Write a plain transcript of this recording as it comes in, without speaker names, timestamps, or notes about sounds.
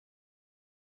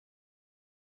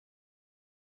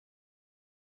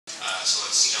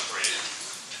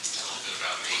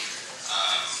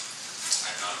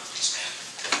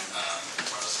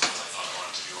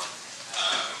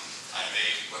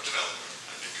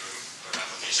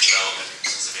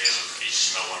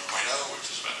which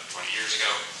was about 20 years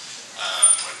ago,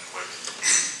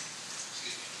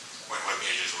 when web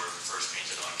pages were first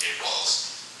painted on cave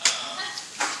walls.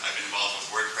 I've been involved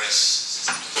with WordPress since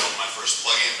I developed my first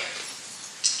plugin back in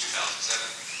 2007.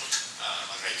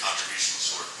 I've made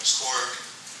contributions to WordPress core.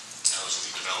 I was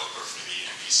a lead developer for the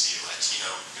NBC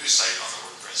Latino news site on the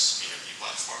WordPress PWP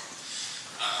platform.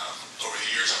 Over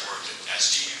the years, I've worked at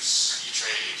SGs,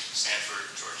 E-Trade, Stanford,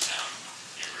 Georgetown,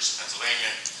 University of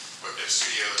Pennsylvania, Web Dev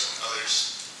Studios, and others.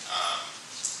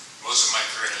 Most of my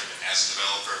career has been as a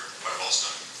developer, but I've also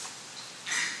done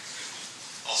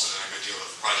a good deal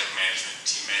of project management,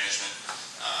 team management,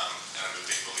 and I'm a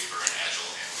big believer in Agile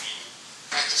and lean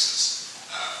practices.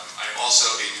 I'm also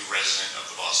a new resident of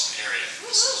the Boston area.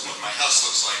 This is what my house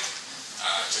looks like.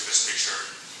 I took this picture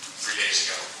 3 days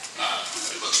ago.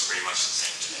 It looks pretty much the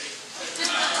same today.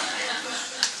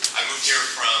 I moved here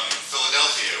from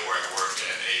Philadelphia, where I worked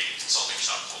at a consulting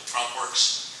shop called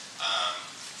PromptWorks.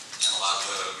 And a lot of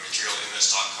the material in this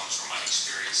talk comes from my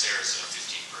experience there as a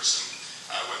 15-person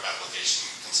web application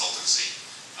consultancy.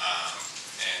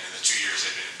 And in the 2 years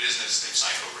they've been in business, they've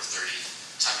signed over 30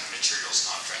 time and materials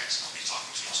contracts. And I'll be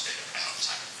talking to you today about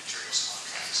time and materials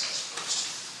contracts as opposed to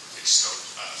fixed scope,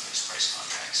 fixed price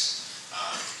contracts.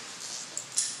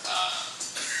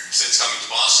 Since coming to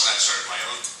Boston, I've started my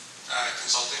own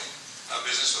consulting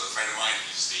business with a friend of mine.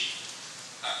 He's the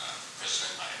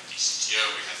president. I am the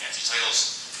CTO. We have fancy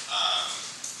titles.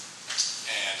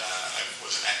 And I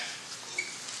was an active.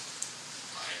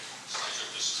 My slideshow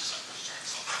just decided to turn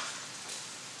itself on.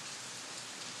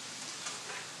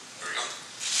 There we go. I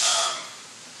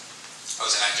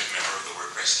was an active member of the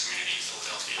WordPress community in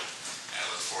Philadelphia, and I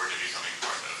look forward to becoming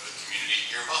part of the community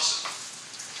here in Boston.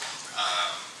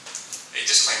 A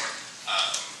disclaimer,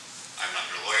 I'm not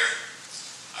your lawyer.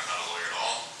 I'm not a lawyer at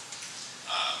all.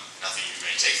 Nothing you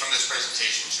may take from this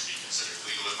presentation should be considered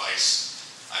legal advice.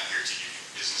 I'm here to give you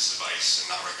business advice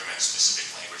and not recommend specific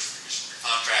language for your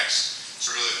contracts. So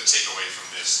really the takeaway from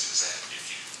this is that if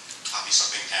you copy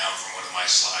something down from one of my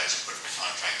slides and put it in a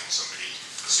contract and somebody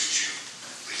sues you,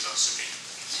 please don't sue me.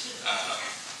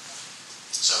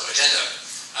 So agenda.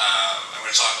 I'm going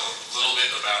to talk a little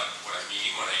bit about what I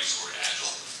mean when I use the word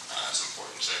Agile. It's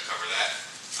important to cover that.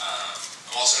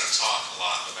 I'm also going to talk a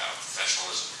lot about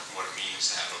professionalism and what it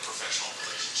means to have a professional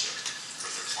relationship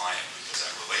with your client, because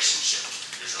that relationship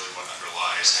is really what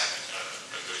underlies having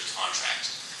a good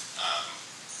contract.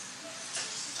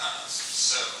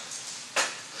 So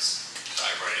let's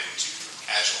dive right into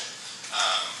Agile.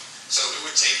 So it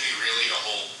would take me really a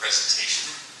whole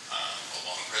presentation, a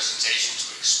long presentation,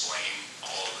 to explain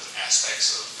all of the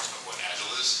aspects of what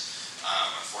Agile is.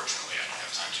 Unfortunately, I don't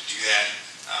have time to do that,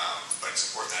 but it's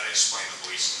important that I explain the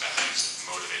beliefs and values that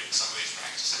motivated some of these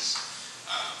practices.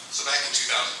 So back in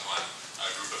 2001,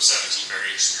 a group of 17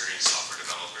 very experienced software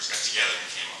developers got together and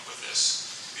came up with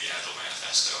this, the Agile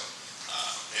Manifesto.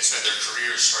 They spent their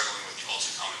careers struggling with the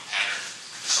all-too-common pattern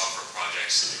in software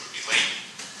projects. They would be late,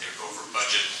 they would go over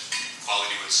budget,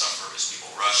 quality would suffer as people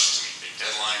rushed to meet big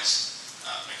deadlines,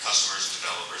 and customers and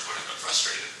developers would have been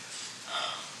frustrated.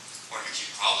 One of the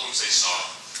key problems they saw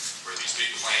were these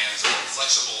big plans that were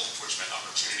flexible, which meant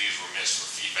opportunities were missed for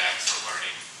feedback, for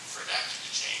learning, for adapting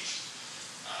to change.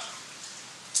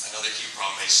 Another key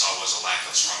problem they saw was a lack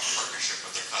of strong partnership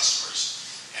with their customers.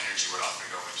 Energy would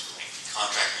often go into lengthy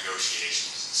contract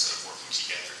negotiations instead of working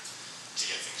together to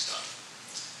get things done.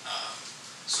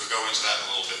 So we'll go into that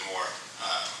a little bit more.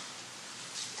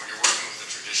 When you're working with a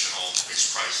traditional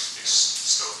fixed price,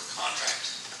 fixed scope contract,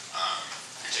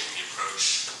 you're taking the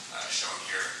approach shown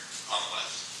here on the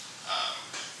left. And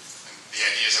the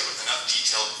idea is that with enough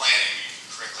detailed planning, you can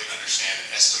correctly understand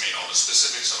and estimate all the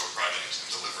specifics of a project and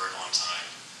deliver it on time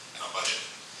and on budget.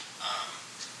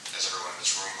 As everyone in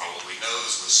this room probably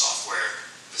knows, with software,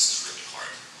 this is really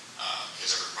hard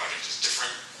because every project is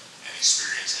different, and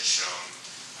experience has shown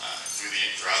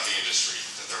throughout the industry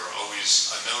that there are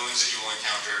always unknowns that you will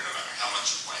encounter no matter how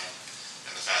much you plan,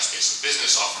 and the fast pace of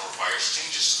business often requires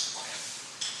changes to the plan.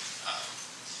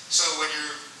 So when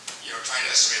you're trying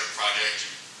to estimate a project,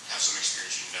 you have some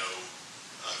experience, you know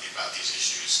about these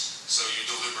issues, so you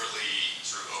deliberately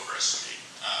sort of overestimate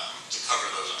to cover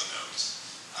those unknowns.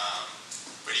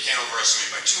 But you can't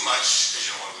overestimate by too much because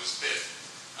you don't want to lose the bid.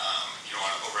 You don't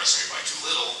want to overestimate by too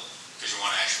little because you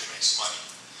want to actually make some money.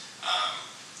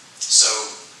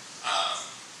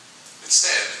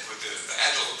 Instead, with the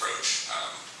Agile approach,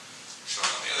 shown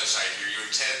on the other side here, you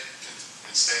instead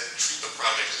treat the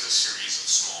project as a series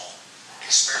of small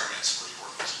experiments where you're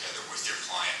working together with your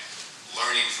client,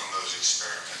 learning from those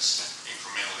experiments,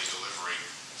 incrementally delivering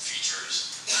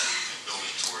features, and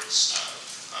building towards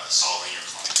solving your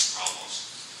client's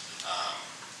problems.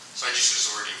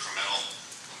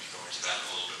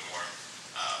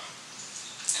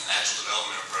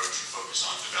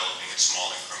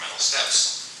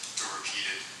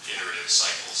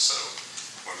 So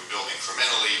when we build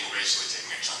incrementally, we're basically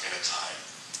taking a chunk at a time,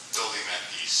 building that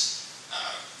piece,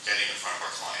 getting in front of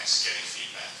our clients, getting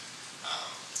feedback.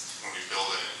 When we build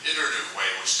it in an iterative way,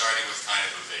 we're starting with kind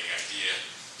of a vague idea,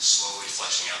 slowly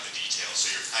fleshing out the details.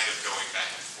 So you're kind of going back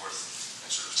and forth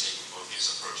and sort of taking both these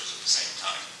approaches at the same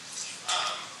time.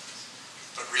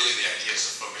 But really the idea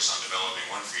is to focus on developing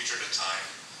one feature at a time,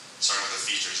 starting with the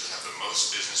features that have the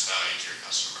most business value to your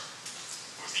customer.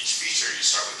 With each feature, you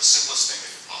start with the simplest thing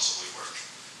that could possibly work.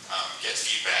 Get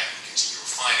feedback and continue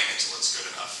refining until it's good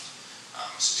enough.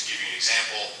 So to give you an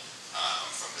example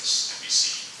from this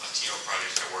NBC Latino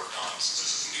project I worked on, since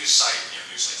this is a news site,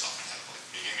 news sites often have like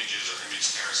big images or image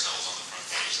carousels on the front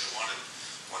page. They wanted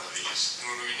one of these.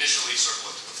 And when we initially sort of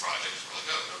looked at the project, we're like,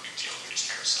 oh, no big deal, image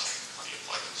carousel, plenty of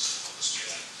plugins to help us do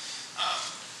that.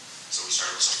 So we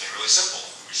started with something really simple.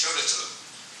 We showed it to them.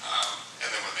 And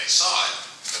then when they saw it,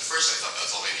 at first I thought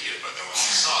that's all they needed, but then when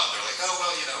they saw it, they're like, oh,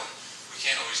 well, we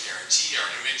can't always guarantee our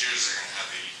images are going to have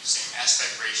the same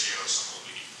aspect ratio. Some will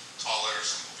be taller,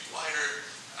 some will be wider.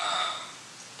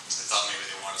 They thought maybe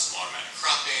they wanted some automatic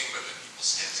cropping, but then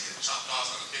people's heads get chopped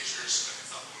off on the pictures, so then they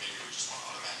thought, well, maybe we just want to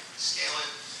automatically scale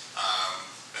it.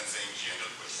 Then things you end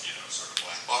up with, sort of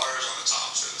black bars on the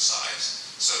tops or the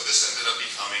sides. So this ended up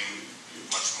becoming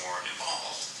much more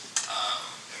involved,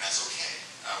 and that's okay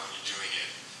when you're doing it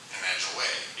in an agile way,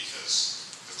 because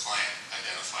the client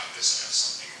identified this as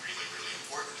something really, really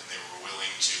important, and they were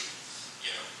willing to,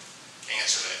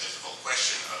 answer that difficult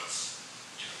question of,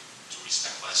 do we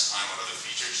spend less time on other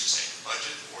features to save the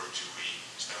budget, or do we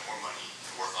spend more money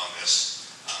and work on this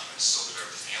and still do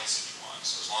everything else that you want?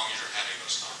 So as long as you're having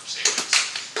those conversations,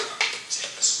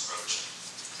 take this approach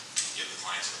and give the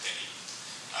clients what they need.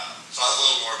 So I have a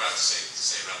little more to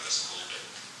say about this in a little bit.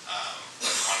 But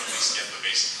I want to at least get the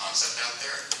basic concept out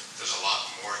there. There's a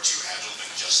lot more to Agile than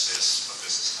just this, but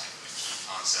this is kind of the key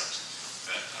concept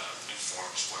that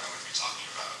informs what I'm going to be talking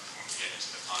about when we get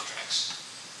into the contracts.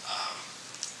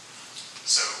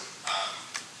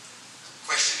 The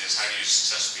question is, how do you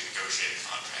successfully negotiate a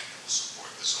contract that will support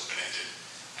this open-ended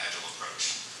Agile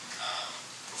approach?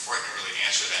 Before I can really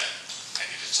answer that, I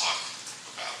need to talk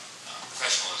about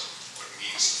professionalism, what it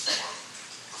means to form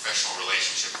a professional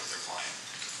relationship with their client.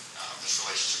 This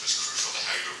relationship is crucial to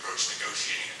how you approach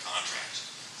negotiating a contract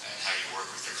and how you work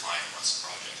with your client once the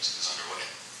project is underway.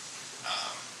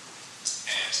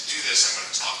 And to do this, I'm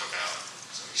going to talk about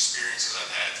some experiences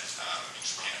I've had in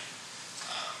Japan.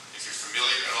 If you're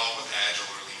familiar at all with Agile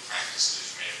or lean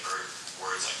practices, you may have heard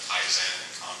words like Kaizen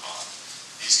and Kanban.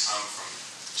 These come from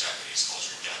Japanese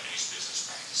culture and Japanese business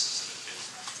practices that have been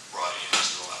brought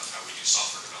into a lot of how we do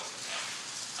software development now.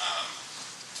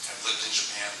 I've lived in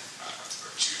Japan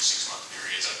for 2 6-month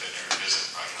periods. I've been there to visit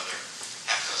probably another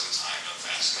half dozen times. I'm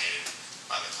fascinated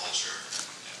by the culture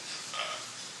and have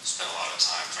spent a lot of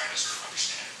time trying to sort of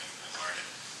understand it and learn it.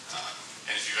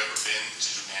 And if you've ever been to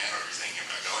Japan or you're thinking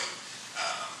about going,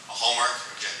 a hallmark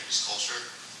of Japanese culture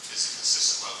is the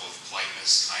consistent level of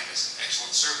politeness, kindness, and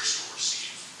excellent service you'll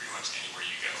receive pretty much anywhere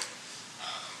you go.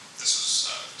 This was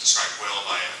described well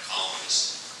by a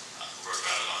columnist who wrote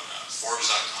about it on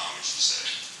Forbes.com, and she said,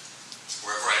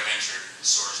 wherever I ventured,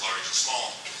 stores large and small,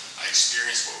 I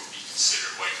experienced what would be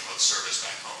considered white glove service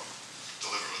back home,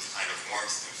 delivered with the kind of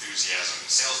warmth, enthusiasm, and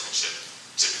salesmanship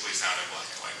typically found in black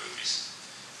and white movies.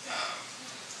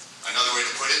 Another way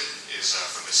to put it is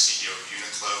from the CEO of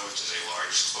Uniqlo, which is a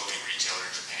large clothing retailer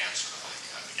in Japan, sort of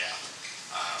like the Gap.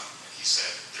 And he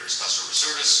said, there's customer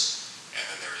service, and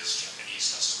then there is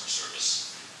Japanese customer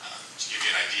service. To give you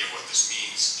an idea of what this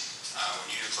means,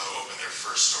 when Uniqlo opened their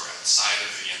first store outside of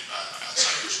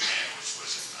Japan, which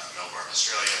was in Melbourne,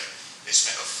 Australia, they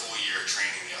spent a full year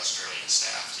training the Australian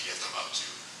staff to get them up to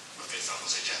what they felt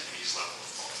was a Japanese level of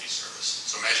quality service.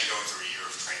 So imagine going through a year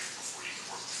of training before you could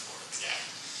work the floor at the Gap.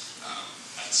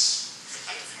 That's the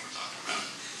kind of thing we're talking about.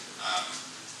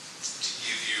 To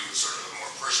give you sort of a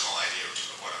more personal idea of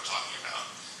what I'm talking about,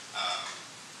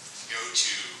 if you go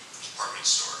to a department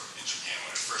store in Japan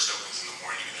when it first opens in the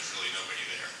morning and there's really nobody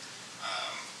there.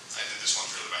 I did this once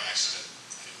really by accident.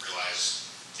 I didn't realize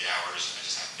the hours, and I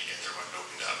just happened to get there when it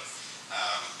opened up.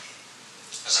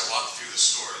 As I walked through the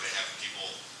store, they have people,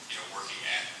 working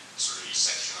at sort of each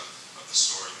section of the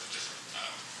store in the different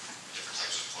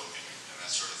types of clothing and that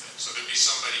sort of thing. So there'd be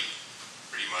somebody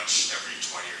pretty much every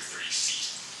 20 or 30 feet.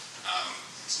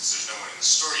 Since there's no one in the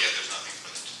store yet, there's nothing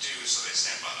for them to do, so they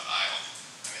stand by the aisle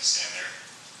and they stand there.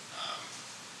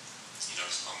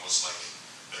 It's almost like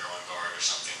they're on guard or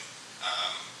something.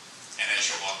 And as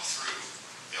you walk through,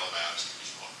 they'll bow to you as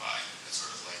you walk by. It's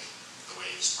sort of like the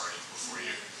waves parting before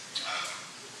you.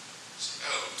 It's like,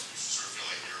 oh, you sort of feel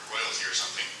like you're royalty or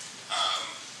something.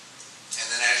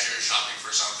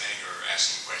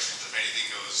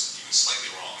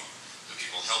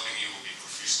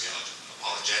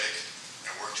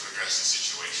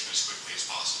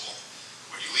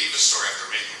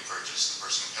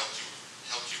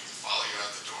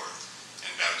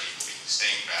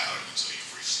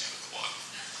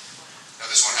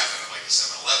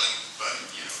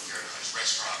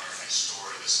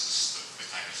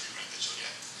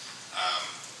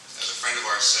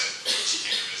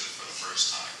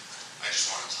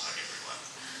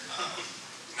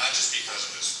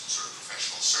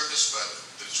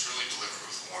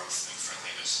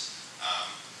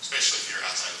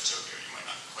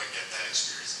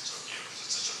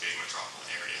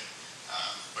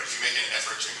 an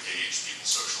effort to engage people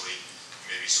socially. You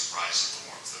may be surprised at the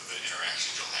warmth of the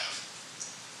interactions you'll have.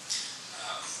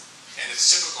 And it's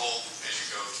typical as you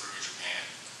go through Japan,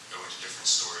 go into different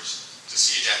stores, to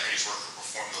see a Japanese worker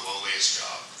perform the lowliest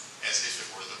job as if it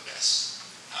were the best.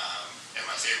 And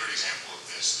my favorite example of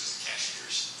this is the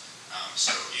cashiers.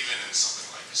 So even in something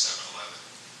like a 7-Eleven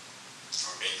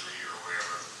or bakery or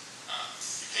wherever,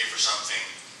 you pay for something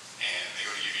and they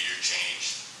go to give you your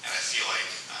change, and I feel like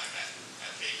I'm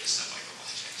at Vegas at like a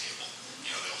blackjack table.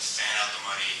 You know, they'll fan out the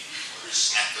money, or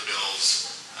snap the bills,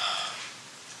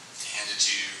 hand it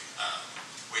to you,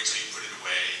 wait till you put it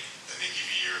away, then they give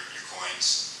you your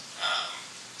coins.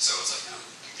 So it's like, oh,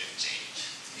 I'm getting change.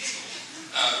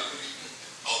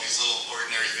 All these little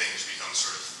ordinary things become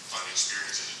sort of fun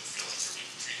experiences and you feel like you're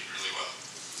being treated really well.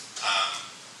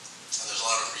 There's a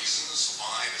lot of reasons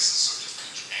why this is so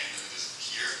different in Japan than it is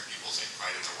here. People take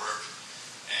pride in their work,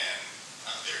 and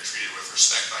they're treated with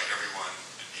respect by everyone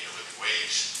and pay a living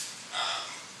wage.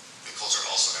 The culture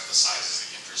also emphasizes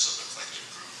the interests of the collective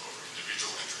group over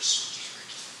individual interests, which is very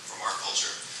different from our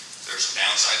culture. There's some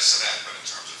downsides to that, but in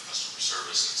terms of customer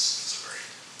service, it's a very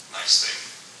nice thing.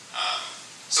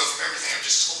 So from everything I've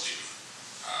just told you,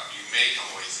 you may come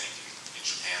away thinking in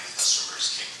Japan the customer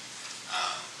is king.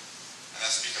 And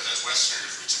that's because as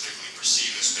Westerners, we typically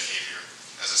perceive this behavior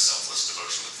as a selfless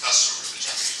devotion to the customer. The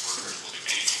Japanese workers will do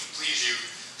anything to please you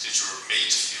since you were made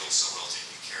to feel so well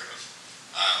taken care of.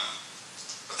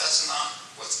 But that's not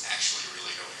what's actually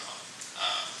really going on.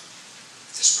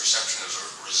 This perception is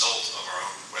a result of our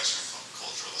own Western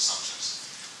cultural assumptions,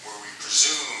 where we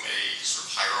presume a sort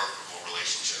of hierarchical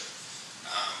relationship.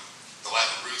 The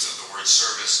Latin roots of the word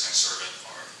service and servant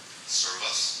are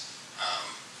servus.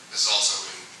 This also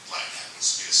in Latin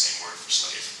happens to be the same word for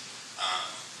slave.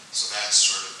 So that's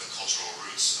sort of the cultural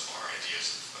roots of our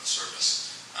ideas of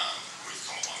service. We've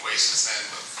come a long way since then,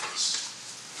 but those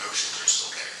notions are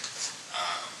still there.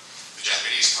 The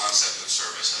Japanese concept of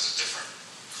service has a different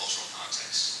cultural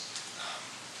context.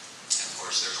 And of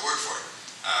course, there's a word for it,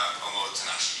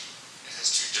 omotenashi. It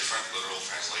has two different literal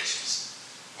translations.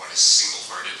 One is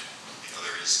single-hearted, the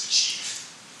other is achieve.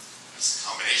 It's the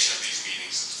combination of these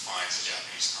meanings that defines the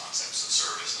Japanese concepts of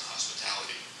service and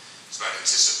hospitality. It's about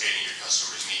anticipating your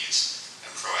customer's needs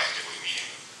and proactively meeting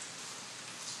them.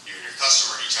 You and your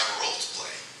customer each have a role to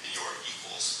play, and you are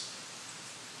equals.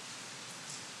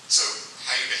 So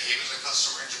how you behave as a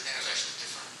customer in Japan is actually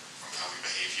different from how we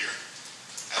behave here.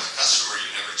 As a customer, you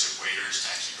never tip waiters,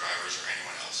 taxi drivers, or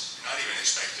anyone else. You're not even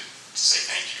expected to say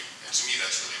thank you. And to me,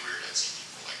 that's really weird. I'd see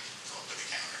people like go up to the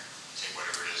counter, take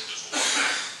whatever it is, and just walk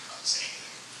back, not say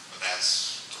anything. But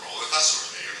that's the role of the customer.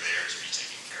 They are there to be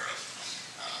taken care of.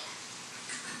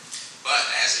 But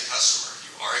as a customer,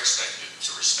 you are expected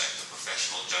to respect the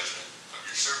professional judgment of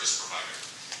your service provider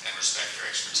and respect their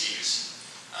expertise.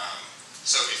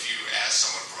 So if you, as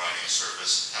someone providing a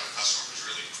service, have a customer who's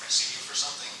really pressing you for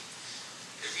something,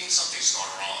 it means something's gone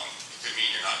wrong. It could mean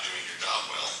you're not doing your job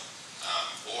well,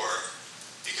 or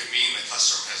it could mean the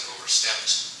customer has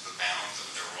overstepped the bounds of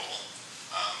their role.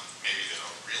 Maybe they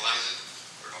don't realize it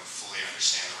or don't fully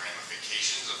understand the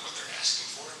ramifications of what they're asking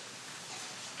for.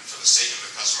 And for the sake of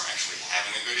the customer actually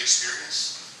having a good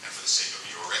experience, and for the sake of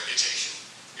your reputation,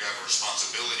 you have a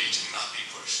responsibility to not be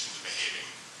pushed into behaving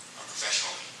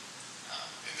unprofessionally.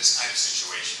 In this kind of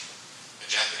situation, a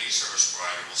Japanese service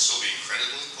provider will still be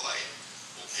incredibly polite,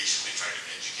 will patiently try to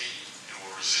educate you, and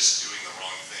will resist doing the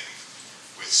wrong thing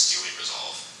with steely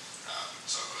resolve.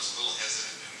 So I was a little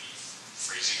hesitant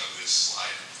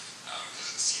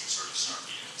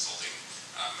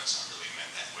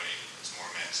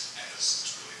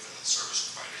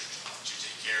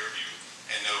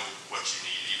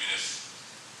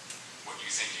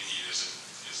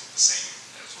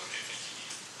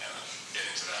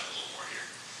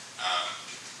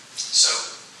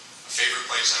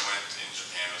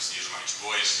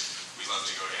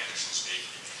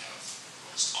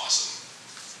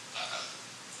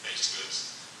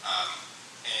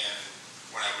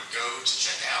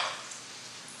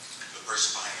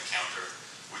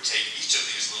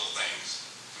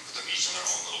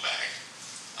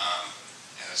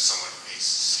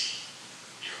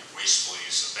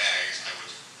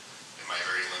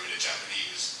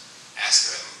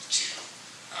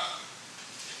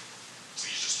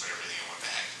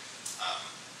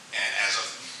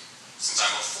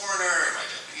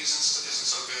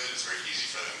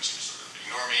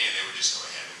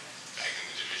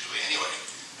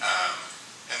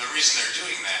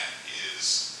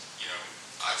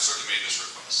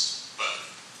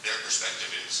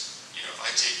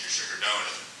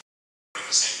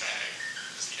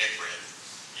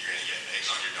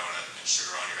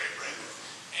sugar on your egg bread,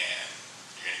 and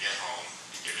you're going to get home,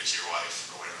 you give it to your wife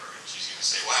or whatever, and she's going to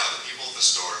say, wow, the people at the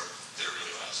store did a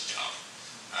really lousy job.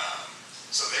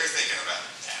 So they're thinking about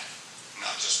that,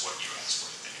 not just what you asked for.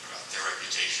 They're thinking about their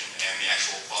reputation and the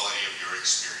actual quality of your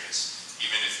experience,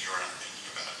 even if you're not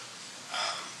thinking about it.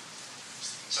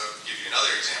 So to give you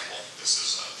another example, this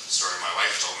is a story my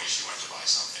wife told me. She went to buy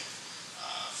something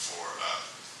for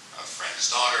a friend's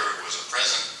daughter. It was a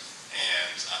present,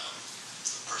 and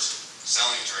the person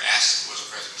selling it to her asked if it was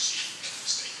a present. She made the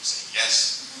mistake of saying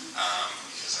yes,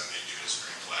 because then they do this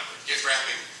very elaborate gift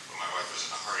wrapping, but my wife was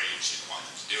in a hurry and she didn't want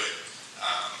them to do it.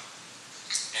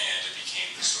 And it became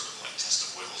this sort of like test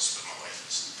of wills, but my wife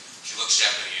she looks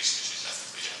Japanese because she's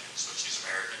ethnically Japanese, but she's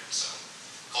American, so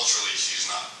culturally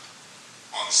she's not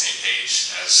on the same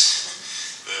page as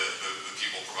the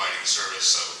people providing the service.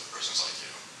 So the person's like,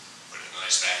 put it in a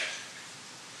nice bag,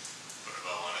 put a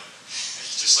bow on it.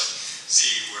 Just like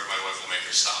see where my wife will make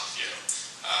her stop,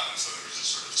 So there was this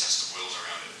sort of test of wills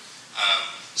around it.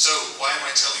 So why am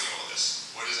I telling you all this?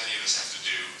 What does any of this have to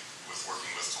do with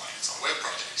working with clients on web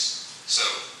projects? So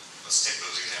let's take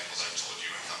those examples I told you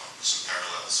and come up with some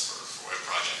parallels for web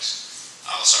projects.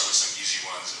 I'll start with some easy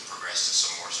ones and progress to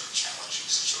some more sort of challenging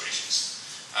situations.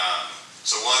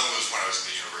 So one was when I was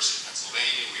at the University of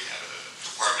Pennsylvania. We had a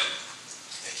department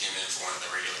that came in for one of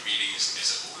the regular meetings, and they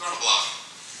said, well, we want a blog.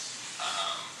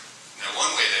 Now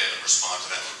one way to respond to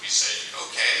that would be say,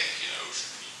 okay,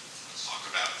 let's talk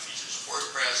about features of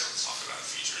WordPress, let's talk about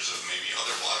features of maybe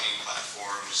other blogging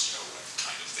platforms, what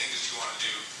kind of things you want to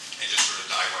do, and just sort of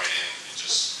dive right in and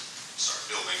just start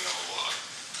building them a blog.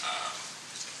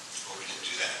 But we didn't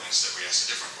do that. Instead, we asked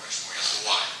a different question. We asked,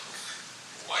 well, why?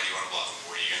 Why do you want to blog?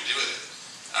 What are you going to do with it?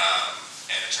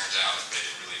 And it turns out they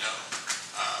didn't really know.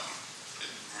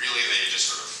 Really, they just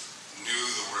sort of knew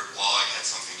the word blog had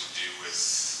something to do with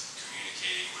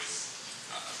communicating with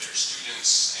their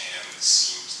students, and it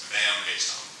seemed to them,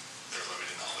 based on their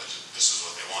limited knowledge, that this was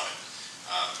what they wanted.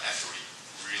 After we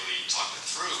really talked it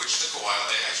through, which took a while,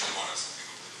 they actually wanted something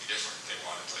completely different. They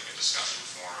wanted like a discussion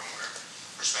forum where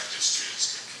prospective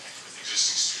students could connect with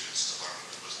existing students to learn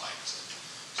what it was like to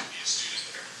be a student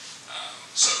there.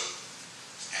 So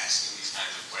asking these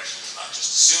kinds of questions, not just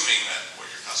assuming that what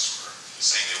your customer is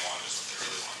saying they want is what they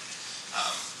really want.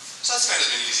 So that's kind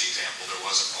of an easy example. There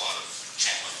wasn't a lot of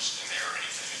challenge in there or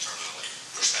anything in terms of like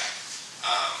pushback.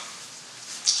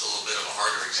 So a little bit of a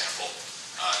harder example.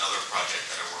 Another project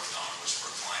that I worked on was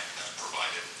for a client that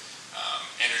provided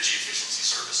energy efficiency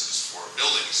services for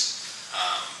buildings.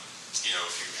 If you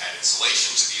add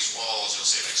insulation to these walls, you'll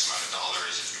save X amount of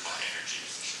dollars. If you buy energy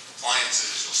efficient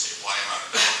appliances, you'll save Y amount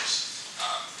of dollars.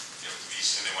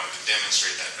 And they wanted to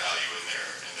demonstrate that value in their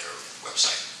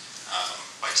website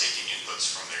by taking inputs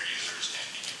from their users and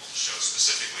being able to show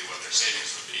specifically what their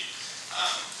savings would be.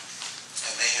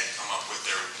 And they had come up with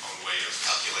their own way of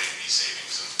calculating these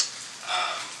savings.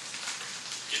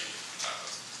 And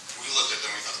we looked at them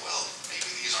and we thought, well, maybe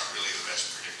these aren't really the best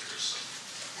predictors.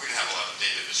 We didn't have a lot of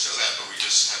data to show that, but we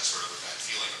just had sort of a bad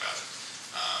feeling about it.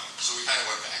 So we kind of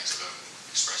went back to them,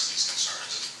 expressed these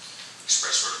concerns, and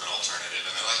expressed sort of an alternative. And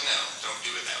they're like, no, don't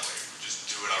do it that way. Just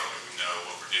do it our way. We know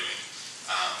what we're doing.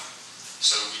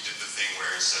 So we did the thing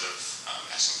where instead of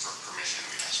asking for permission,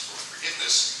 we asked for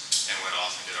forgiveness and went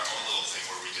off and did our own little thing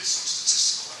where we did some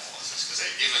statistical analysis, because they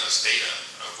had given us data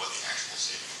of what the actual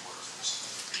savings were from some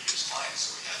of the previous clients.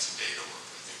 So we had some data work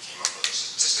with and came up with a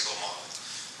statistical model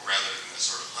rather than the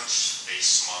sort of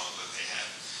hunch-based model that they had.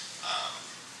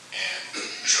 And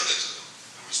we showed it to them.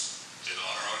 And we did it on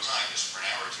our own time, just for an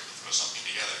hour or two, to throw something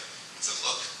together and said,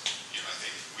 look, I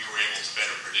think we were able to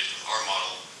better predict with our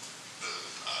model the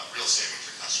real savings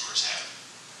your customers had.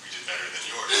 We did better than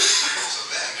yours. So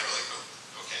then they were like, oh,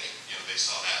 okay, they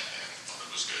saw that and thought it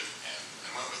was good and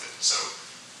went with it. So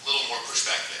a little more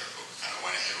pushback there, but we kind of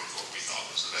went ahead with what we thought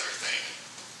was the better thing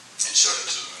and showed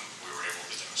it to them, and we were able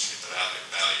to demonstrate the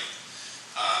value.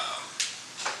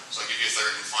 So I'll give you a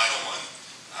third and final one.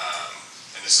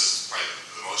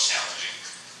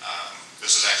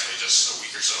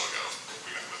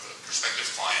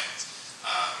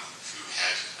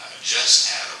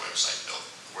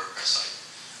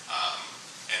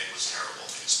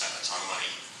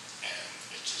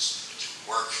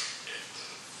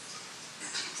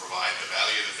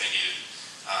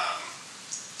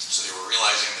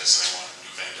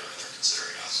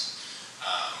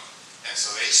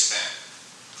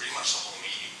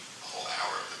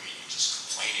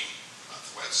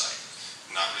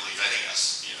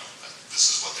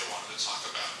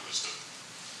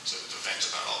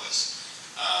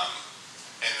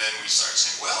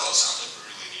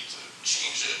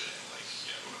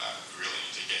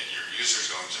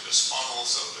 into this funnel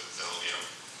so that they'll,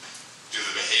 do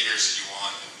the behaviors that you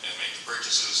want and make the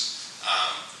purchases.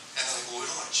 And they're like, well, we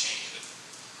don't want to change it.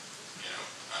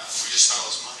 We just spent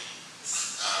all this money.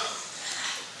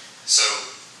 So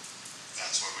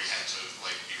that's when we had to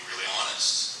be really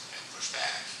honest and push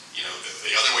back.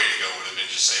 The other way to go would have been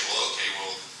just say, well, okay,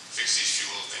 we'll fix these few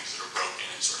little things that are broken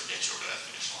and sort of get you over that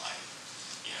finish line.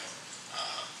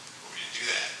 But we didn't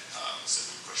do that. So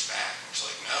we pushed back. And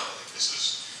we're like, no,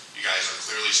 you guys are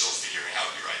clearly still figuring out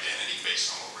your identity based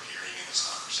on what we're hearing in this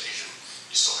conversation.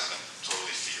 You still haven't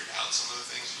totally figured out some of the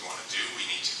things you want to do. We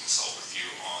need to consult with you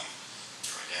on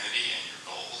your identity and your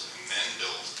goals and then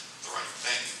build the right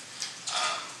thing.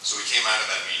 So we came out of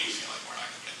that meeting feeling like we're not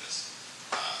going to get this.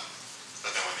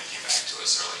 But then when they came back to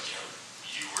us, they're like,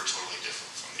 you were totally different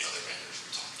from the other vendors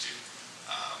we talked to.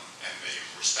 And they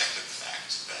respected the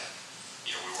fact that,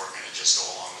 we weren't going to just go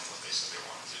along with what they said they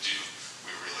wanted to do.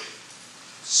 We really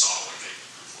saw what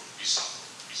we saw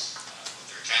what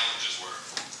their challenges were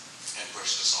and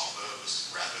pushed to solve those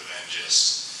rather than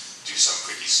just do some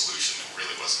quickie solution that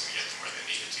really wasn't going to get them where they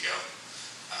needed to go.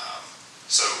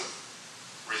 So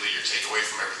really your takeaway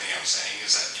from everything I'm saying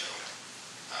is that,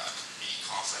 be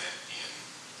confident in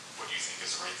what you think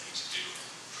is the right thing to do and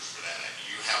push for that.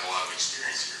 You have a lot of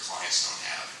experience that your clients don't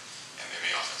have, and they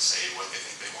may often say what they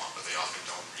think they want, but they often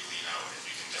don't really know. And if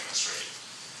you can demonstrate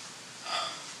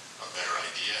a better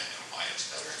idea and why it's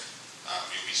better,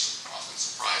 you'll be often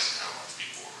surprised at how much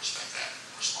people will respect that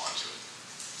and respond to it.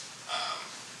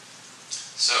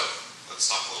 So let's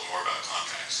talk a little more about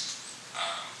contracts.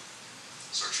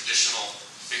 So a traditional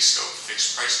fixed scope,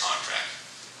 fixed price contract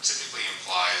typically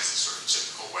implies a sort of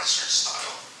typical Western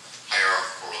style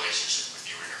hierarchical relationship with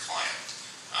you and your client.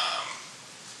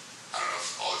 I don't know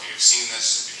if all of you have seen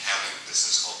this. If you haven't, this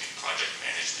is called the project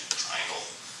management triangle.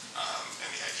 And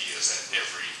the idea is that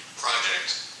every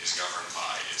project is governed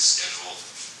by its schedule,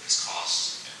 its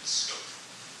cost, and its scope.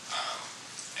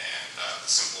 The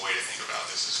simple way to think about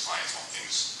this is clients want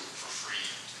things for free.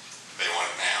 They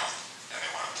want it now, and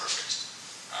they want it perfect.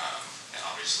 And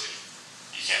obviously,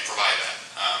 you can't provide that.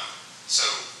 So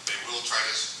they will try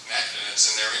to, and it's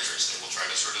in their interest, they will try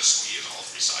to sort of squeeze all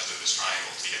three sides of this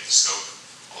triangle to get the scope,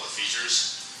 all the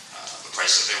features, the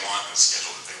price that they want, and the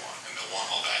schedule that they want. And they'll want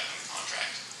all that in the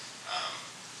contract.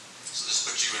 So this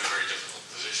puts you in a very difficult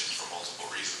position for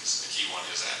multiple reasons. The key one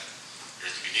is that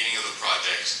you're at the beginning of the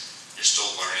project, you're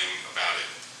still learning about it,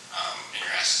 and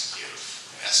you're asked to give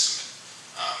an estimate.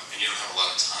 And you don't have a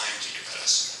lot of time to give that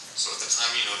estimate. So at the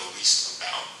time you know the least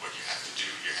about what you have to do,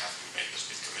 you're having to make this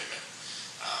big commitment.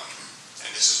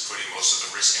 And this is putting most of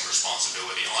the risk and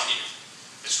responsibility on you.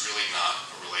 It's really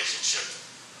not a relationship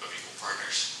of equal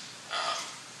partners.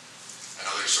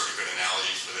 Another sort of good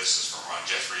analogy for this is from Ron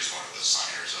Jeffries, one of the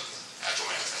signers of the Agile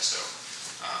Manifesto.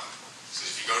 So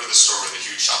if you go to the store with a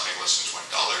huge shopping list and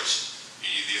 $20, you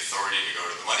need the authority to go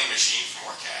to the money machine for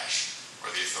more cash, or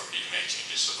the authority to make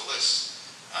changes to the list.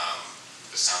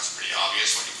 This sounds pretty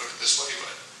obvious when you put it this way,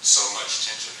 but so much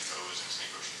tension that goes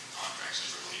into negotiating contracts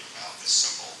is really about this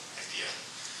simple idea.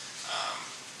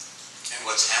 And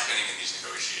what's happening in these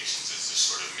negotiations is this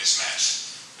sort of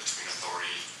mismatch between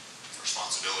authority and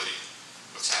responsibility.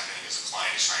 What's happening is the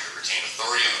client is trying to retain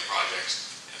authority on the project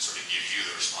and sort of give you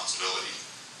the responsibility.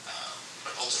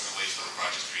 But ultimately, for the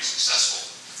project to be successful,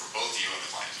 for both you and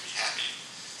the client to be happy,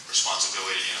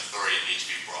 responsibility and authority need to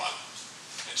be brought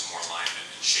into more alignment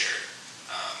and shared.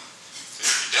 Because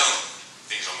if you don't,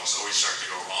 things almost always start to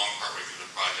go wrong partway through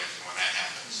the project, and when that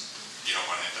happens, you don't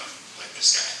want to end up like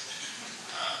this guy.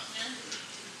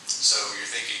 So you're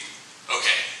thinking,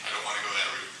 okay, I don't want to go that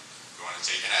route. You want to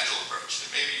take an Agile approach. And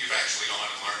maybe you've actually gone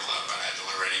and learned a lot about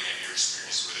Agile already. Maybe you're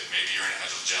experienced with it. Maybe you're an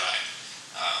Agile Jedi.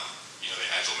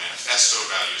 The Agile Manifesto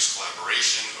values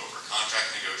collaboration over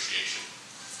contract negotiation.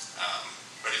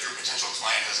 But if your potential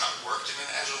client has not worked in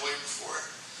an Agile way before,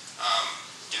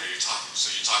 you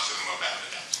talk to them about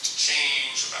adapting to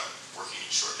change, about working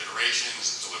in short iterations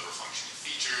and deliver functioning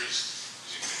features,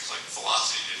 using things like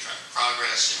velocity to track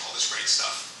progress, all this great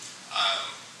stuff.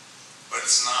 But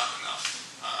it's not enough.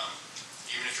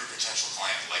 Even if your potential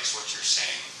client likes what you're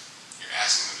saying, you're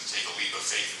asking them to take a leap of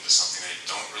faith into something they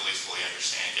don't really fully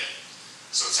understand yet.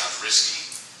 So it sounds risky,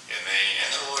 and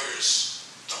their lawyers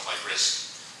don't like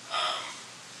risk.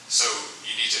 So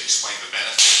you need to explain the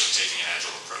benefits of taking an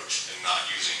Agile approach and not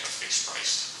using a fixed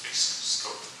price, fixed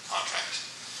scope contract.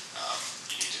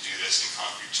 You need to do this in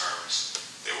concrete terms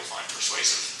they will find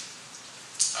persuasive.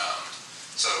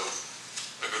 So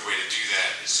a good way to do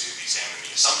that is to examine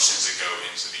the assumptions that go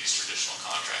into these traditional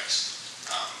contracts.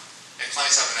 And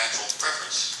clients have a natural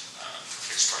preference for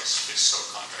fixed price, fixed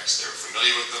scope contracts. They're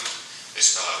familiar with them. They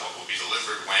spell out what will be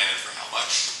delivered, when, and for how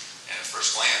much. And at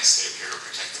first glance, they appear to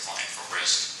protect the client from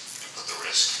risk and put the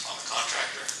risk on the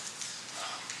contractor.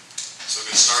 So a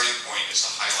good starting point is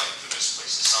to highlight the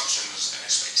misplaced assumptions and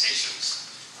expectations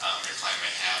your client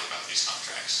may have about these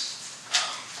contracts.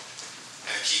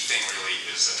 And the key thing really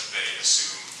is that they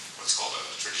assume what's called a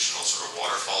traditional sort of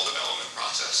waterfall development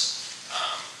process,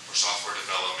 where software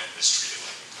development is treated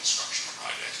like a construction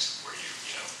project, where you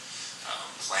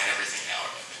plan everything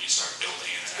out and then you start building,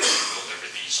 and then after you build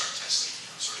everything, you start testing.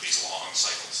 Sort of these long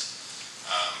cycles.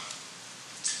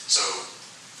 So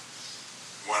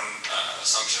one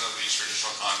assumption of these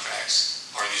traditional contracts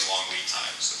are these long lead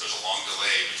times, that there's a long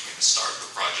delay between the start of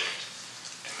the project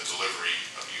and the delivery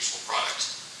of useful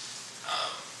product.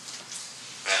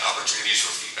 That opportunities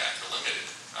for feedback are limited.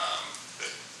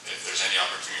 That if there's any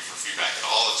opportunity for feedback at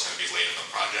all, it's going to be late in the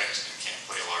project and can't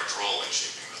play a large role in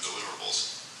shaping the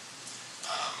deliverables.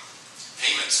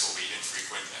 Payments will be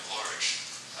infrequent and large,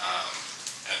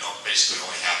 and basically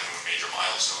only happen when major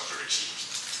milestones are achieved.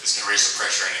 This can raise the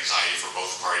pressure and anxiety for both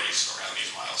parties around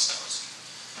these milestones.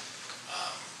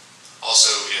 Also,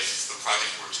 if the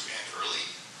project were to end early,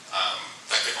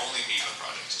 that could only mean the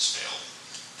project has failed.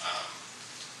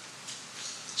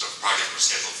 So if the project was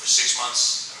scheduled for 6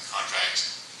 months and the contract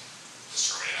is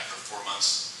terminated after 4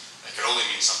 months, that could only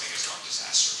mean something has gone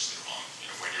disastrously wrong,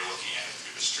 when you're looking at it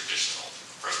through this traditional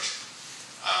approach.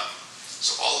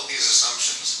 So all of these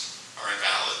assumptions are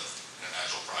invalid in an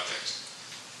Agile project,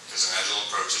 because an Agile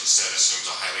approach instead assumes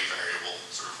a highly variable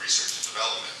sort of research and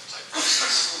development type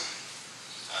process.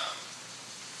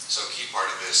 So a key part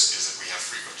of this is that we have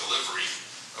frequent delivery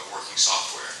of working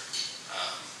software.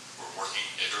 We're working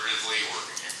iteratively,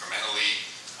 working incrementally.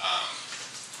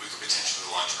 We could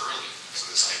potentially launch early. So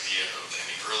this idea of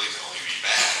ending early can only be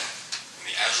bad.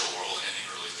 In the Agile world, ending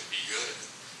early could be good.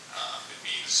 It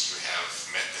means you have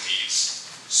met the needs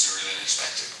sooner than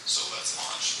expected. So let's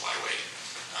launch. Why wait?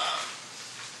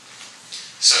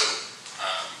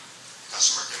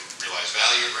 Customer can realize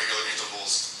value at regular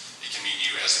intervals. It can mean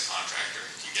you as the contractor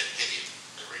can get paid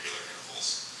at regular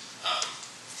intervals.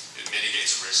 It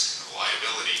mitigates risk and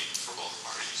liability for both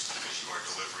parties, because you are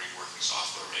delivering working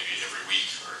software maybe every week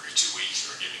or every 2 weeks.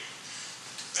 You're giving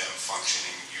them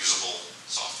functioning, usable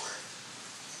software.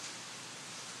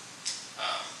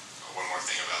 One more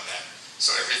thing about that.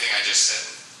 So everything I just said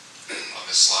on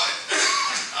this slide,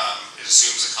 it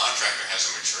assumes the contractor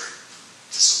has a mature,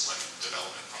 disciplined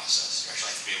development process. You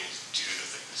actually have to be able to do the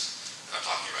things that I'm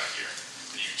talking about here,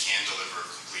 that you can deliver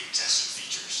complete tested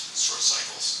features in short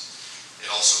cycles.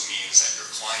 It also means that your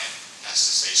client has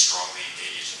to stay strongly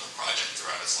engaged in the project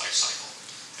throughout its life cycle.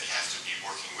 They have to be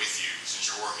working with you. Since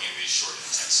you're working in these short,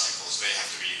 intense cycles, they have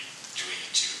to be doing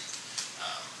it too.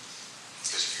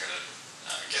 Because if you're going to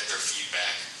get their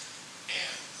feedback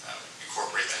and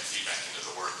incorporate that feedback into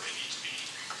the work, they need to be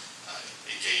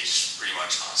engaged pretty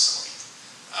much constantly.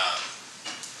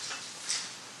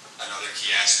 Another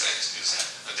key aspect is that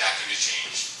adapting to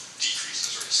change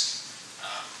decreases risk.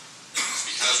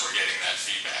 Because we're getting that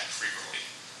feedback frequently.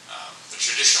 The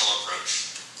traditional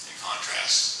approach, in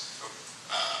contrast,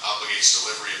 obligates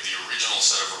delivery of the original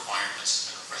set of requirements,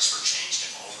 and requests for change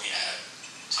can only add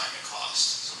time and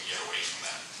cost, so we get away from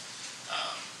that.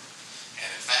 And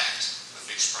in fact, the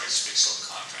fixed price, fixed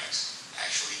scope contracts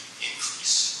actually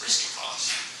increase risk and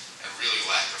cost, and really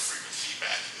lack of frequent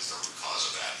feedback is the root cause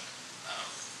of that.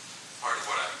 Part of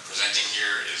what I'm presenting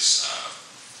here is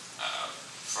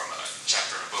from a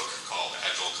chapter in a book called The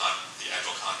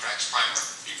Agile Contracts Primer.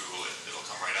 If you Google it, it'll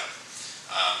come right up.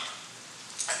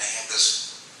 And they have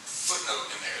this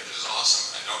footnote in there that is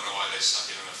awesome. I don't know why they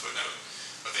stuck it in a footnote,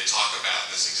 but they talk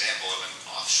about this example of an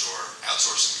offshore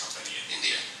outsourcing company in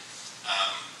India.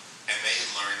 And they had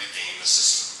learned to game the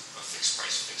system of fixed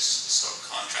price, fixed scope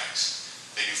contracts.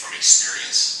 They knew from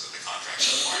experience that the contract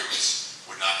requirements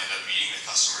would not end up meeting the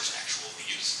customer's actual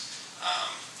needs.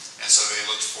 And so they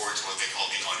looked forward to what they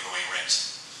called the ongoing rent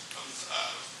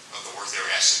of the work they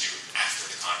were asked to do after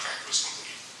the contract was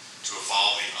complete, to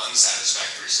evolve the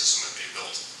unsatisfactory system that they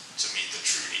built to meet the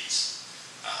true needs.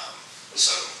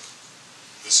 So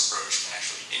this approach can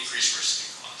actually increase risk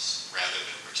and costs rather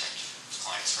than protect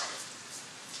clients from it.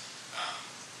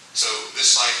 So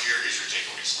this slide here is your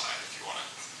takeaway slide. If you want to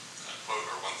quote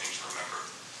or one thing to remember,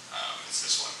 it's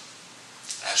this one.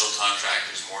 Agile contract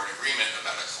is more an agreement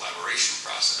about a collaboration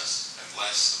process and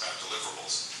less about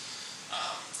deliverables.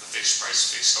 The fixed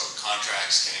price, fixed scope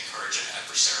contracts can encourage an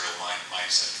adversarial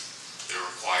mindset. They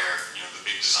require, the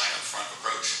big design up front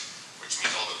approach, which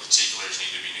means all the particulars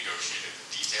need to be negotiated in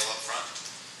detail up front.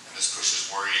 And this pushes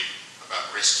worry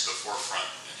about risk to the forefront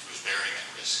and who is bearing that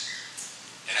risk.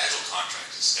 An Agile contract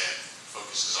instead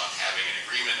focuses on having an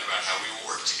agreement about how we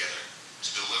will work together to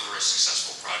deliver a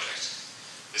successful project.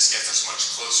 This gets us much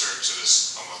closer to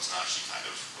this omotenashi kind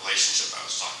of relationship I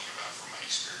was talking about from my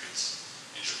experience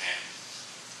in Japan.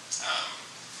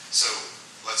 So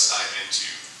let's dive into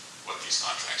what these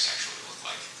contracts actually look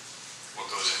like.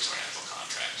 What goes into an Agile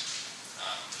contract.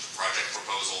 There's a project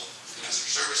proposal, a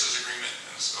master services agreement,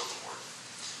 and a scope of work.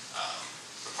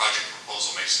 The project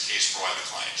proposal makes a case for why the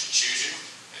client should choose you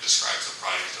and describes the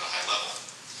project at a high level.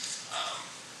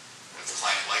 If the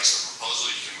client likes the proposal,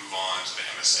 you can move on to the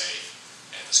MSA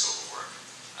and the scope of work.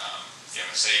 The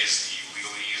MSA is the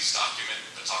legalese document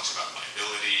that talks about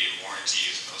liability and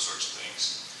warranties and those sorts of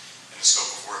things. And the scope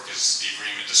of work is the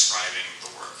agreement describing the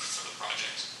work for the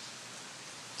project.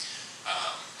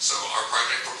 So our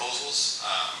project proposals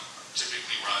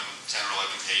typically run 10 or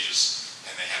 11 pages,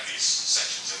 and they have these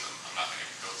sections in them. I'm not going to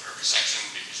go through every section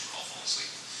because you'll all fall asleep.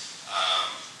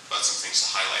 But some things to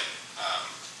highlight.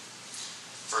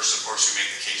 First, of course, we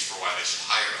make the case for why they should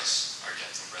hire us, our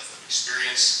depth and breadth of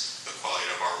experience, the quality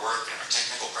of our work and our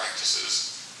technical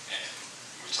practices, and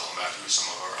we tell them about who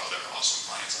some of our other awesome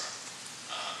clients are.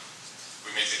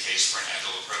 We make the case for an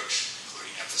Agile approach,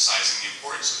 including emphasizing the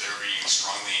importance of their being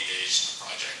strongly engaged in the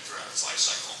project throughout its life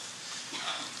cycle.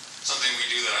 Something we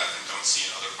do that I often don't see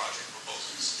in other project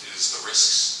proposals is the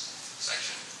risks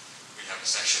section. We have a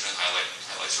section that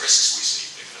highlights risks we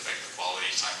see that could affect the quality,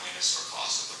 timeliness, or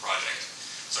cost of the project.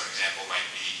 So an example might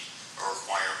be a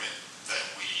requirement that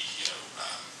we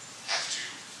have to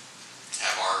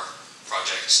have our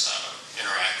projects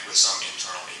interact with some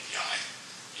internal API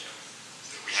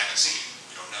that we haven't seen.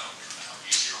 We don't know how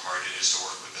easy or hard it is to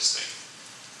work with this thing.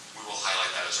 We will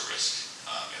highlight that as a risk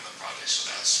in the project, so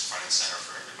that's front and center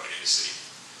for everybody to see.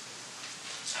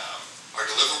 Our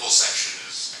deliverable section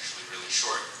is actually really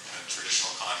short. In a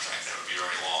traditional contract, that would be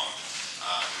very long.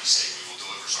 We say we will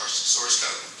deliver source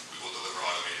code, we will deliver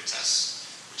automated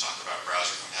tests. We talk about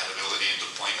browser compatibility and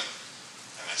deployment,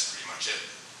 and that's pretty much it.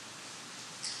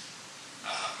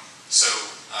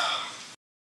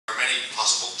 There are many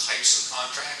possible types of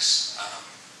contracts.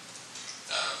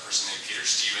 A person named Peter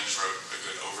Stevens wrote a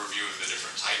good overview of the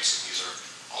different types, and these are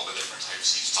all the different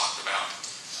types he's talked about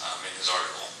in his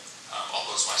article. I'll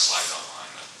post my slides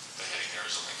online. The heading there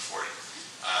is a link for it.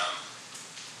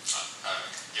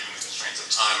 Given the constraints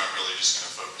of time, I'm really just going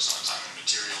to focus on time and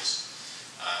materials.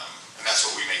 And that's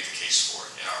what we make the case for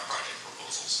in our project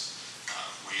proposals.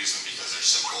 We use them because they're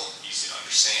simple, easy to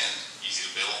understand, easy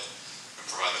to build, and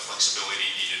provide the flexibility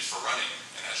needed for running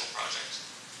an Agile project.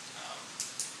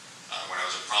 When I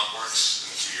was at PromptWorks,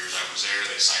 in the 2 years I was there,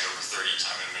 they signed over 30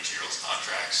 time and materials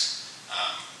contracts.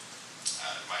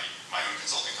 My own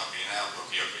consulting company now,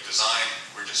 Poka Yoke Design,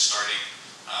 we're just starting,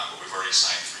 but we've already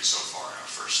signed 3 so far in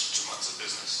our first 2 months of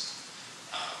business.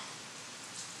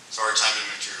 So our time and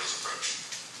materials approach.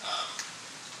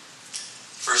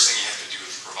 First thing you have to do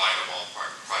is provide a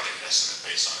ballpark project estimate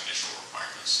based on initial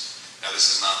requirements. Now this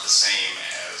is not the same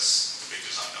as the big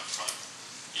design up front,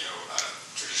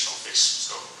 traditional fixed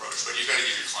scope approach, but you've got to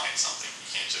give your client something. You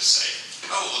can't just say,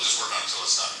 oh, we'll just work on it until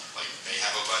it's done. Like, they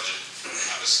have a budget, they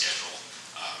have a schedule.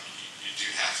 You do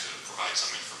have to provide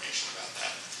some information about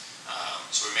that.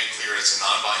 So we make clear it's a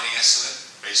non-binding estimate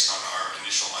based on our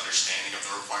initial understanding of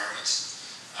the requirements.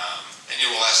 And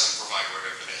you will ask them to provide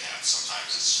whatever they have.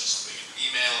 Sometimes it's just something in an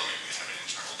email, or maybe they have an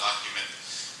internal document.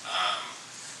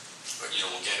 But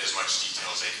we'll get as much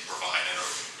detail as they can provide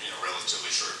in a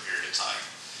relatively short period of time.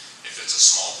 If it's a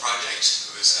small project,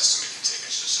 this estimate can take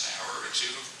us just an hour or 2.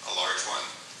 A large one,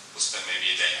 we'll spend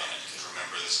maybe a day on it, because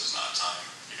remember, this is not time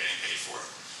you're getting paid for.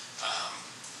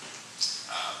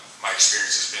 My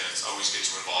experience has been it's always good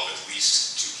to involve at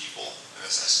least 2 people in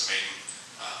this estimating,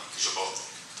 because you'll both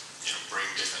bring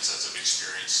different sets of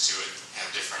experience to it, have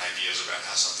different ideas about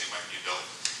how something might be built,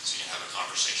 so you can have a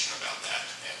conversation about that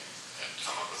and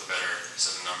come up with a better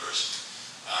set of numbers.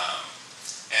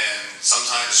 And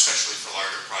sometimes, especially for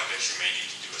larger projects, you may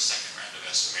need to do a second round of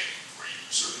estimating where you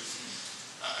sort of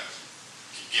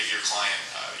give your client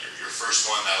your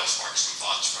first one. That'll spark some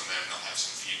thoughts from them. They'll have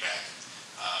some feedback.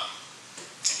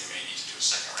 And you may need to do a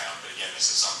second round. But again,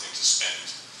 this is something to spend,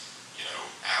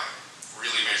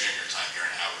 really measuring your time here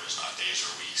in hours, not days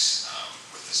or weeks,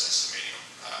 with this estimating,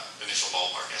 initial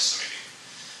ballpark estimating.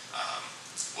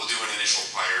 We'll do an initial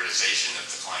prioritization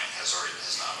if the client has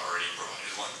not already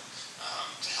provided one,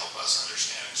 to help us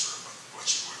understand sort of what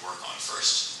should we work on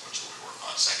first, what should we work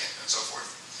on second, and so forth.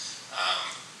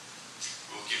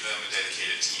 We'll give them a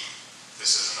dedicated team.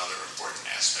 This is another important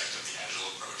aspect of the Agile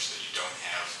approach, that you don't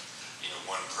have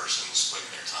one person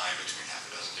splitting their time between half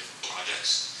a dozen different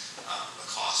projects.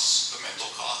 The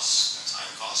mental costs and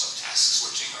time costs of task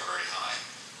switching are very high.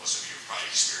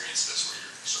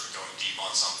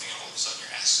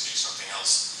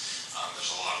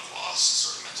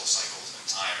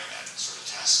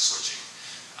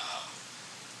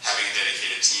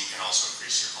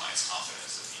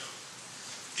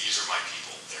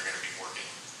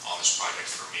 this project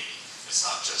for me. It's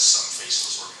not just some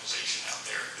faceless organization out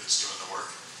there that's doing the work.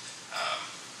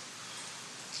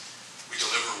 We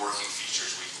deliver working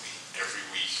features weekly. Every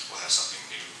week we'll have something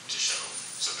new to show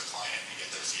to the client and get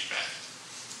their feedback.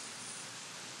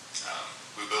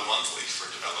 We bill monthly for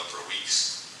developer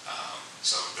weeks.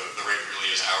 So the rate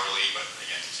really is hourly, but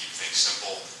again, to keep things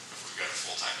simple, if we've got a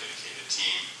full-time dedicated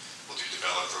team, we'll do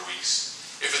developer weeks.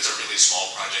 If it's a really small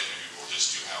project, maybe we'll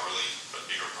just do hourly, but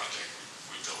bigger project,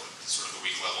 we bill at sort of the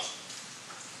week level.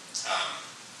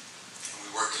 And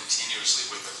we work continuously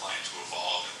with the client to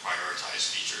evolve and prioritize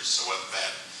features. So what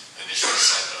that initial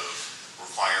set of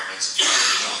requirements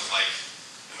look like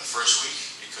in the first week,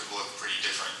 it could look pretty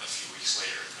different a few weeks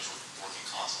later because we're working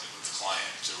constantly with the client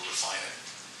to refine it.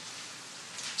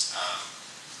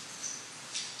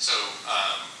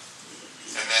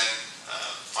 And then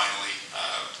finally,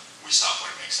 we stop when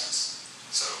it makes sense.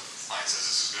 So the client says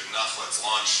this is good enough, let's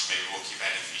launch. Maybe we'll keep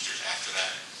adding features after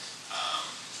that.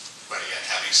 But again,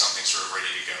 having something sort of ready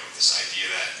to go. This idea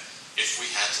that if we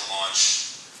had to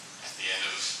launch at the end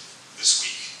of this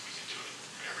week, we can do it.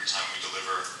 Every time we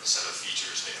deliver a set of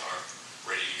features, they are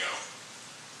ready to go.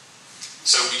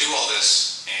 So we do all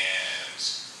this, and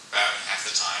about half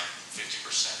the time, 50%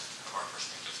 of our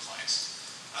prospective clients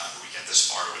who we get this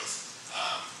far with,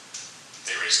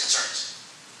 they raise concerns.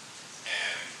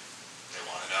 And they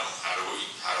want to know, how do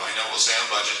I know we'll stay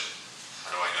on budget?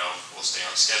 How do I know we'll stay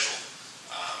on schedule?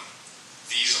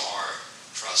 These are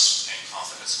trust and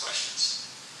confidence questions.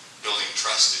 Building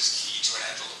trust is key to an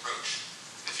Agile approach.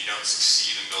 If you don't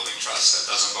succeed in building trust,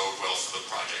 that doesn't bode well for the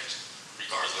project,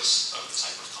 regardless of the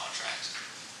type of contract.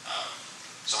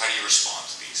 So how do you respond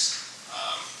to these?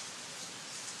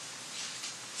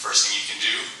 First thing you can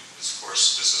do is, of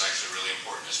course, this is actually really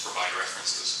important, is provide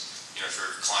references. You know, if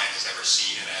your client has ever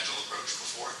seen an Agile approach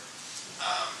before,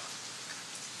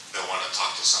 they'll want to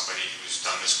talk to somebody who's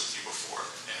done this with you before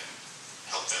and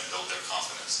help them build their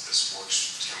confidence that this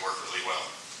can work really well.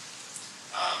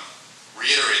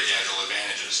 Reiterate the Agile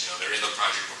advantages. You know, they're in the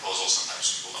project proposal.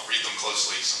 Sometimes people don't read them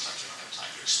closely. Sometimes you don't have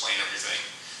time to explain everything.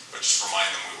 But just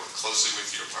remind them we work closely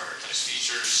with you to prioritize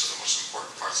features, so the most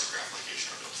important parts of your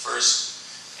application are built first,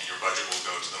 and your budget will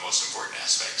go to the most important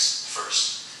aspects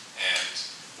first. And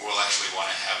we'll actually want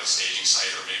to have a staging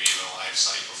site or maybe even a live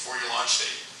site before your launch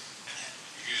date.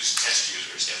 Use test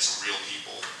users, get some real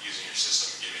people using your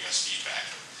system and giving us feedback.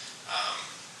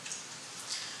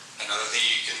 Another thing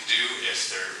you can do if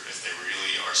they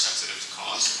really are sensitive to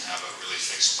cost and have a really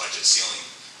fixed budget ceiling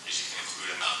is you can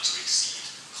include a not to exceed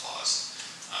clause.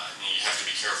 You have to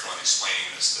be careful in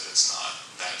explaining this, that it's not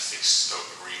that fixed scope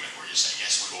agreement where you're saying,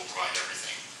 yes, we will provide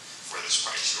everything for this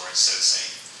price. You're instead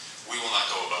saying, we will not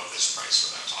go above this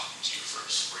price without talking to you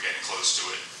first. We're getting close to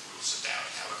it. We will sit down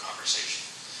and have a conversation.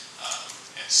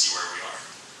 And see where we are.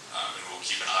 And we'll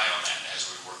keep an eye on that as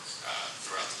we work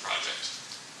throughout the project.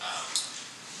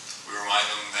 We remind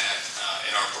them that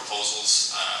in our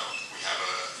proposals, we have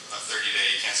a 30-day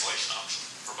cancellation option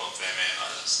for both them and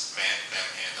us.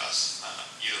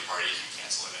 Either party can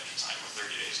cancel at any time with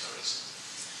 30 days notice.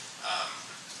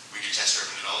 We do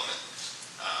test-driven development,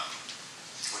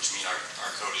 which means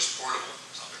our code is portable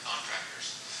to other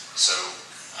contractors. So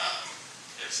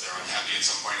if they're unhappy at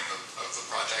some point of the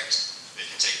project, they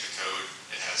can take the code.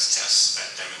 It has tests that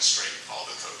demonstrate all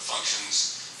the code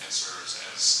functions and serves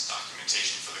as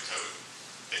documentation for the code.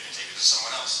 They can take it to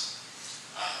someone else.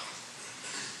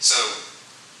 So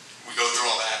we go through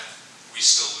all that. We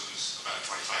still lose about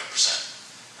 25%.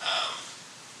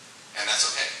 And that's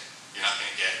okay. You're not going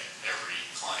to get every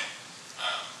client.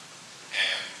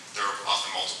 And there are often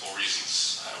multiple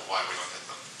reasons why we don't get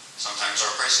them. Sometimes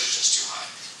our price is just too high.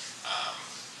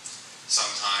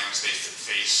 Sometimes they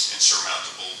face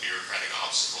insurmountable bureaucratic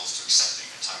obstacles to accepting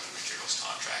a time and materials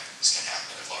contract. This can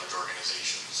happen in large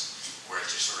organizations where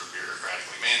it's just sort of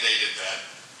bureaucratically mandated that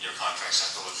your contracts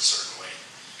have to look a certain way.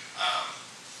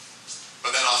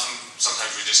 But then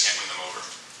sometimes we just can't win them over.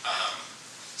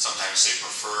 Sometimes they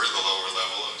prefer the lower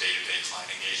level of day-to-day client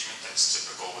engagement. That's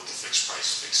typical with the fixed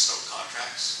price, fixed scope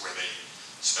contracts where they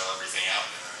spell everything out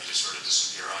and then they just sort of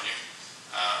disappear on you.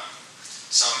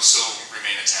 Some still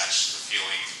remain attached to the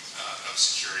feeling of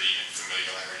security and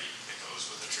familiarity that goes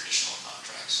with the traditional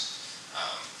contracts.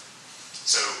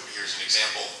 So here's an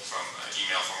example from an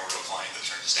email from a real client that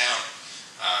turned us down,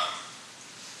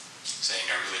 saying,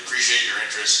 I really appreciate your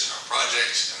interest in our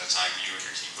project and the time you and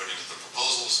your team put into the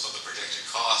proposals, but the projected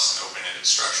costs and open-ended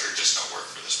structure just don't work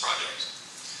for this project.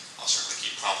 I'll certainly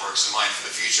keep PromptWorks in mind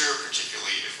for the future,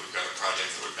 particularly if we've got a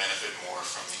project that would benefit more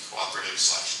from the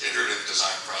cooperative/iterative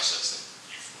design process that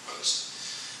you've proposed.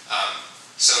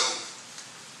 So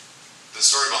the The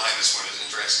story behind this one is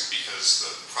interesting because the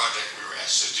project we were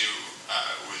asked to do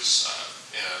was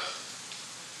in a,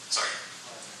 sorry,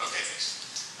 okay, thanks.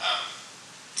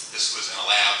 This was in a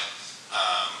lab,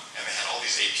 and they had all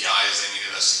these APIs they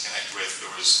needed us to connect with. It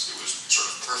was sort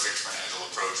of perfect for an Agile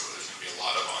approach where there's going to be a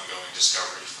lot of ongoing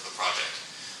discovery for the project.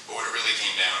 But what it really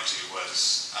came down to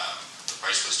was the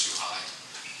price was too high,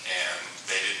 and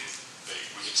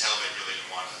we could tell they really didn't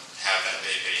want to have that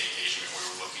day-to-day engagement we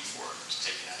were looking for to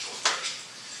take an Agile approach.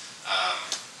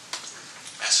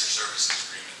 Master Services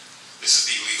Agreement. This is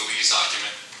the legalese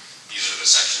document. These are the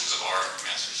sections of our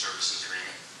Master Services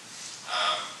Agreement.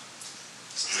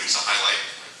 Some things to highlight.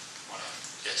 I want to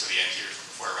get to the end here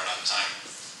before I run out of time.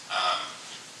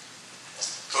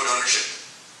 Code ownership.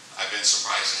 I've been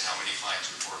surprised at how many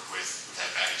clients we've worked with who've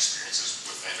had bad experiences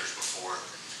with vendors before,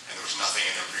 and there was nothing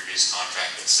in their previous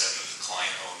contract that said that the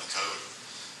client owned the code.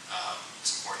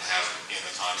 It's important to have in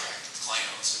the contract that the client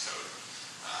owns the code.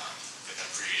 That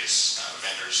had previous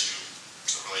vendors who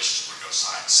the relationship would go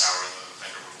sour and the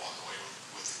vendor would walk away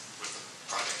with the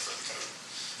project for the code.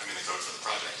 I mean the code for the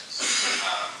project.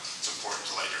 It's important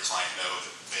to let your client know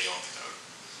that they own the code.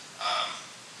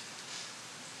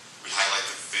 We highlight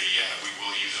that we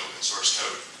will use open source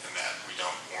code and that we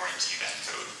don't warranty that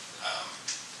code.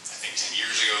 I think 10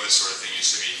 years ago this sort of thing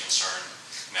used to be a concern.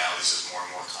 Now this is more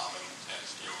and more common, and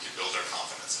we can build our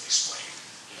confidence and explain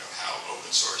how open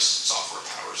source software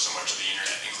powers so much of the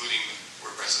internet, including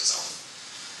WordPress itself.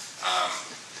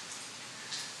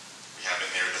 We have in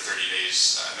there the 30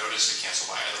 days notice to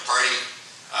cancel by either party.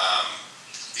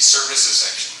 The services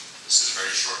section, this is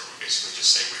very short. We basically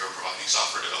just say we are providing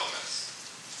software development.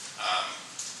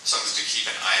 Something to keep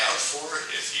an eye out for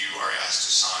if you are asked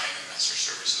to sign a master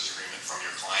services agreement from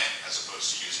your client as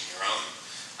opposed to using your own.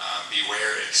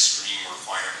 Beware extreme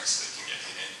requirements that can get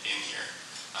hidden in here.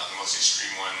 The most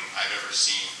extreme one I've ever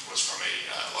seen was from a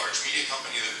large media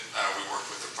company that we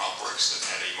worked with at PromptWorks that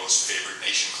had a most favored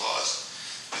nation clause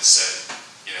that said,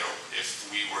 if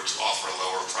we were to offer a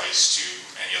lower price to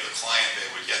any other client, they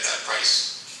would get that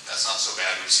price. That's not so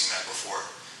bad. We've seen that before.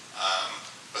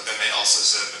 But then they also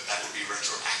said that that would be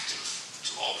retroactive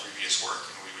to all previous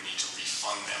work, and we would need to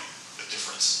refund them the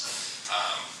difference.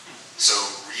 So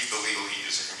read the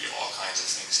legalese. There can be all kinds of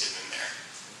things hidden in there.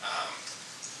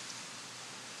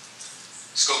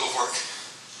 Scope of work,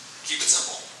 keep it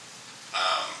simple.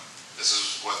 This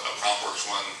is what a PromptWorks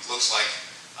one looks like.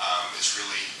 It's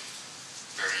really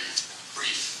very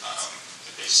brief.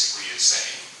 It basically is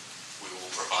saying we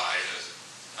will provide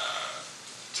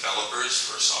developers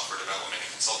for software development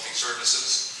and consulting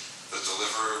services. The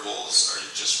deliverables are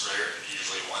just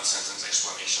usually a one-sentence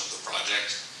explanation of the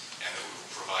project, and that we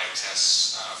will provide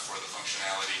tests for the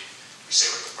functionality. We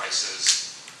say what the price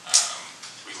is.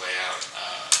 We lay out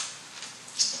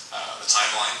the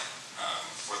timeline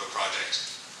for the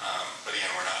project, but again,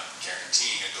 we're not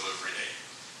guaranteeing a delivery date.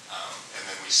 And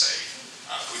then we say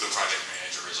who the project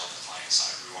manager is on the client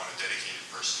side. We want a dedicated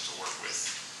person to work with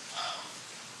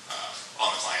on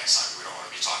the client side. We don't want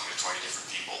to be talking to 20 different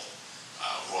people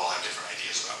who all have different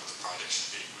ideas about what the project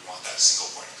should be. We want that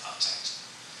single point of contact.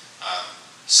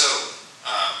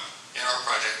 In our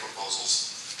project proposals,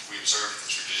 we observe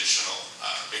the traditional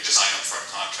big design upfront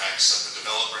contracts set the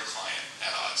developer and client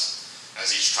at odds,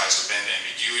 as each tries to bend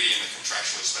ambiguity in the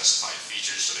contractually specified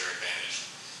features to their advantage.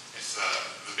 If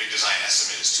the big design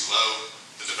estimate is too low,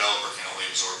 the developer can only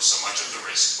absorb so much of the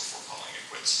risk before calling it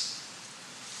quits.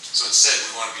 So instead,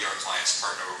 we want to be our client's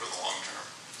partner over the long term.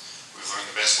 We've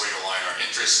learned the best way to align our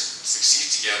interests and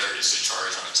succeed together is to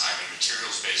charge on a time and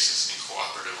materials basis and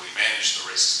cooperatively manage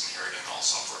the risks inherent in all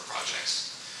software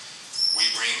projects. We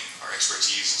bring our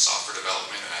expertise in software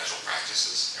development and Agile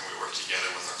practices, and we work together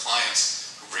with our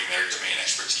clients who bring their domain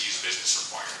expertise, business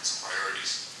requirements, and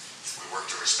priorities. We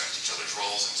work to respect each other's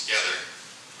roles, and together,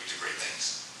 we do great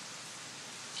things.